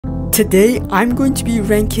Today I'm going to be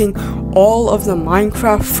ranking all of the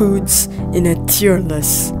Minecraft foods in a tier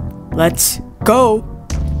list. Let's go!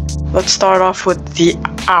 Let's start off with the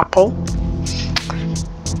apple.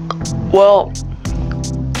 Well,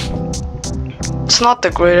 it's not the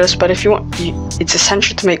greatest, but if you want, it's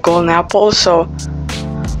essential to make golden apples, so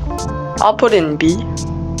I'll put in B.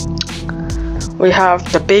 We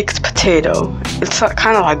have the baked potato. It's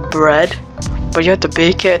kind of like bread, but you have to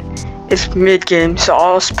bake it. It's mid-game, so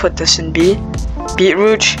I'll just put this in B.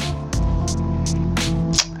 Beetroot,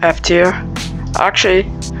 F tier.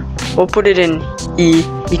 Actually, we'll put it in E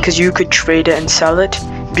because you could trade it and sell it.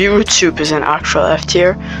 Beetroot soup is an actual F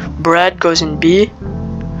tier. Bread goes in B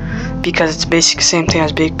because it's basically the same thing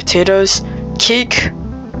as baked potatoes. Cake.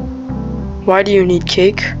 Why do you need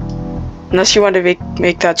cake? Unless you want to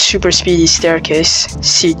make that super speedy staircase.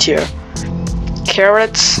 C tier.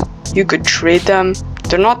 Carrots, you could trade them.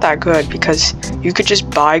 They're not that good because you could just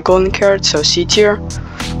buy golden carrots, so C tier.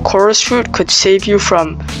 Chorus fruit could save you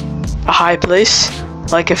from a high place.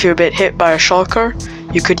 Like if you're a bit hit by a shulker,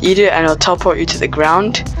 you could eat it and it'll teleport you to the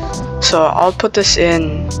ground. So I'll put this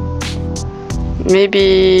in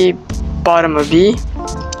maybe bottom of B.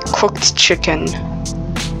 Cooked chicken.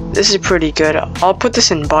 This is pretty good. I'll put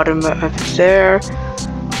this in bottom of there.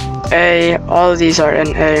 A. All of these are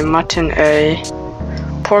in A. Mutton A.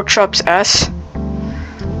 Pork chops S.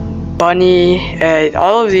 Bunny A.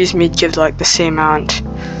 All of these meat give like the same amount.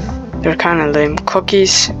 They're kind of lame.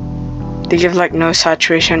 Cookies. They give like no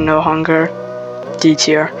saturation, no hunger. D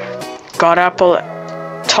tier. God apple,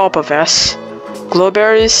 top of S.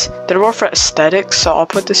 Glowberries, they're more for aesthetics, so I'll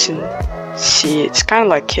put this in C. It's kind of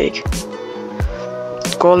like cake.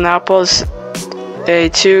 Golden apples,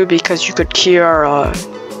 A2, because you could cure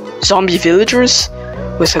zombie villagers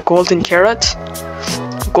with a golden carrot.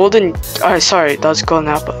 Sorry, that's golden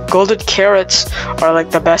apple. Golden carrots are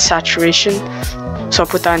like the best saturation, so I'll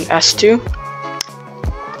put that in S2.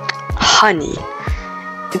 Honey.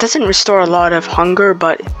 It doesn't restore a lot of hunger,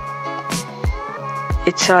 but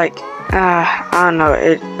it's like, I don't know,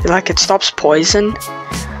 it stops poison,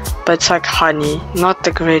 but it's like honey, not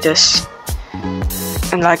the greatest.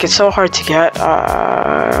 And like it's so hard to get.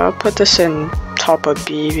 I'll put this in top of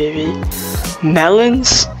B, baby.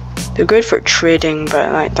 Melons, they're good for trading,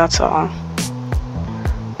 but like that's all.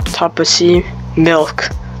 Top of C. Milk.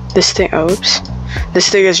 This thing, oops. This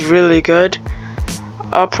thing is really good.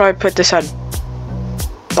 I'll probably put this at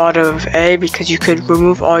bottom of A because you could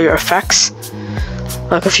remove all your effects.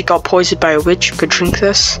 Like if you got poisoned by a witch, you could drink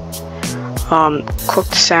this.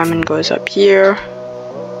 Cooked salmon goes up here.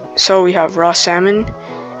 So we have raw salmon.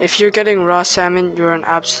 If you're getting raw salmon, you're an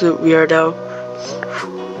absolute weirdo.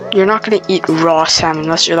 You're not gonna eat raw salmon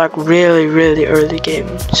unless you're like really early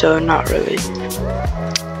game. So not really.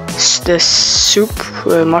 This soup,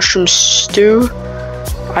 mushroom stew.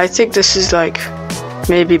 I think this is like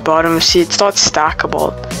maybe bottom of C. It's not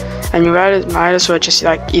stackable, and you might as well just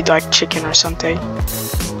like eat like chicken or something.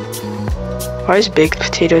 Why is baked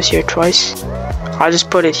potatoes here twice? I'll just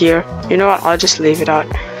put it here. You know what? I'll just leave it out.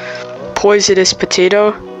 Poisonous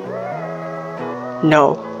potato.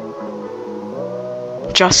 No.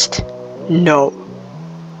 Just no.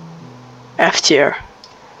 F tier.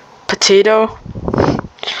 Potato.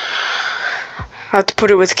 I have to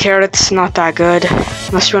put it with carrots. Not that good.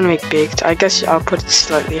 Unless you want to make baked. I guess I'll put it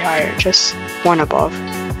slightly higher. Just one above.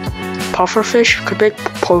 Pufferfish could make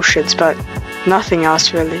potions, but nothing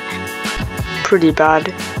else really. Pretty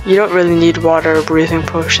bad. You don't really need water or breathing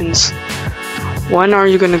potions. When are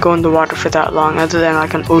you gonna go in the water for that long other than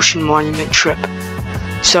like an ocean monument trip?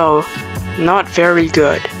 So, not very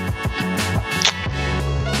good.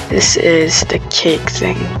 This is the cake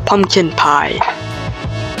thing. Pumpkin pie.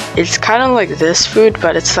 It's kind of like this food,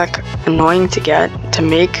 but it's like annoying to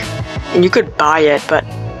make, and you could buy it, but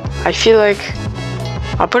I feel like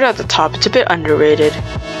I'll put it at the top. It's a bit underrated.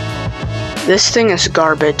 This thing is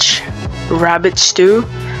garbage. Rabbit stew.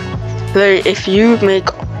 Like, if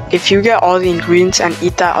you get all the ingredients and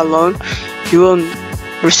eat that alone, you will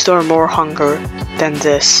restore more hunger than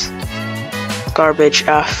this. Garbage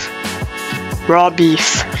F. Raw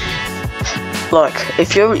beef. Look,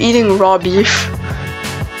 if you're eating raw beef,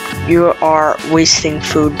 you are wasting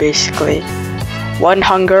food basically. One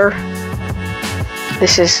hunger.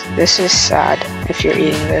 This is sad if you're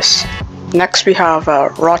eating this. Next we have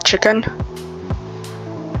raw chicken.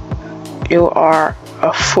 You are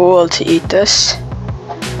a fool to eat this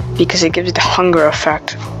because it gives you the hunger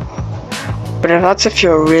effect. But that's if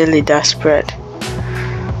you're really desperate.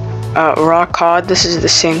 Raw cod, this is the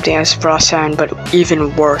same thing as raw salmon, but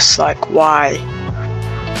even worse. Like, why?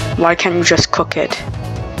 Why can't you just cook it?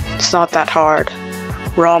 It's not that hard.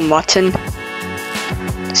 Raw mutton.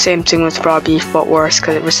 Same thing with raw beef, but worse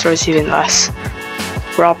because it restores even less.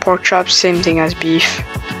 Raw pork chops, same thing as beef.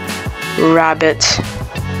 Rabbit.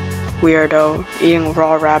 Weirdo, eating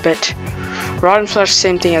raw rabbit. Rotten flesh,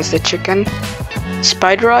 same thing as the chicken.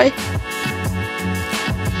 Spider eye.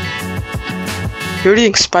 You're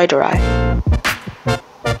eating spider eye.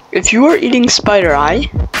 If you are eating spider eye,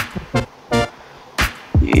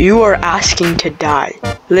 you are asking to die.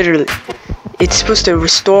 Literally. It's supposed to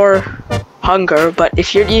restore hunger, but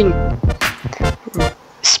if you're eating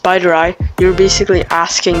spider eye, you're basically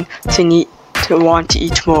asking to want to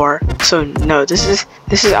eat more. So no, this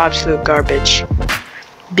is absolute garbage.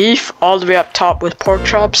 Beef all the way up top with pork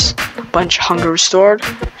chops, bunch of hunger restored.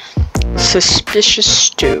 Suspicious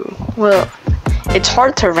stew. Well, it's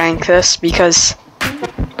hard to rank this because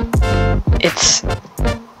it's,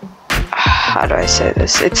 how do I say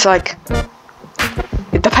this? It's like,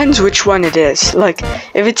 it depends which one it is. Like,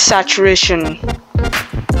 if it's saturation,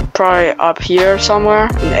 probably up here somewhere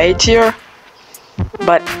in A tier,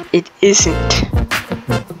 but it isn't.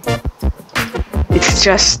 It's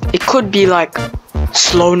just, it could be like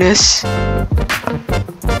slowness,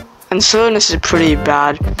 and slowness is pretty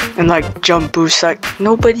bad, and like jump boost, like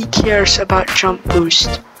nobody cares about jump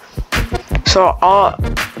boost. So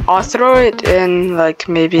I'll throw it in like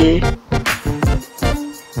maybe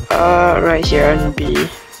right here in B,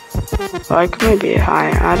 like maybe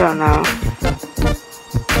high, I don't know.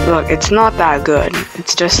 Look, it's not that good,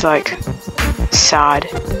 it's just like sad,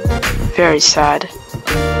 very sad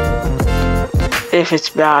if it's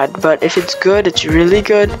bad, but if it's good, it's really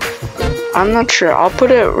good. I'm not sure, I'll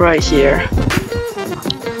put it right here.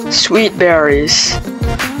 Sweet berries,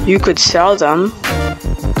 you could sell them.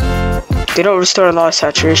 They don't restore a lot of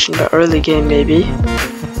saturation, but early game maybe.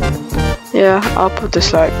 Yeah, I'll put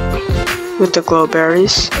this like with the glow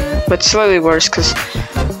berries, but slightly worse because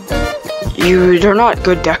they're not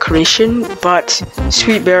good decoration, but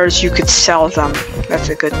sweet berries, you could sell them. That's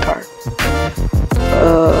a good part.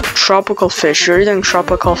 Tropical fish. You're eating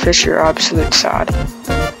tropical fish, you're absolute sad.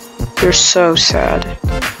 You're so sad.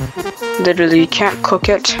 Literally, you can't cook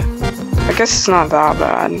it. I guess it's not that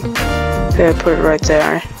bad. Okay, put it right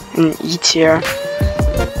there in E tier.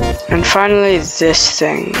 And finally, this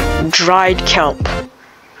thing. Dried kelp.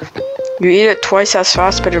 You eat it twice as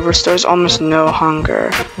fast, but it restores almost no hunger.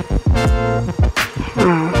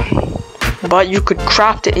 But you could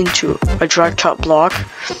craft it into a dried kelp block,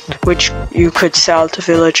 which you could sell to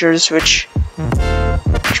villagers, which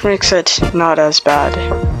makes it not as bad.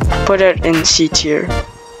 Put it in C tier.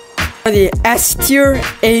 The S tier,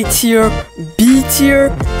 A tier, B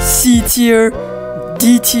tier, C tier,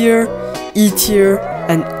 D tier, E tier,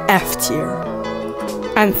 and F tier.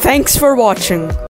 And thanks for watching.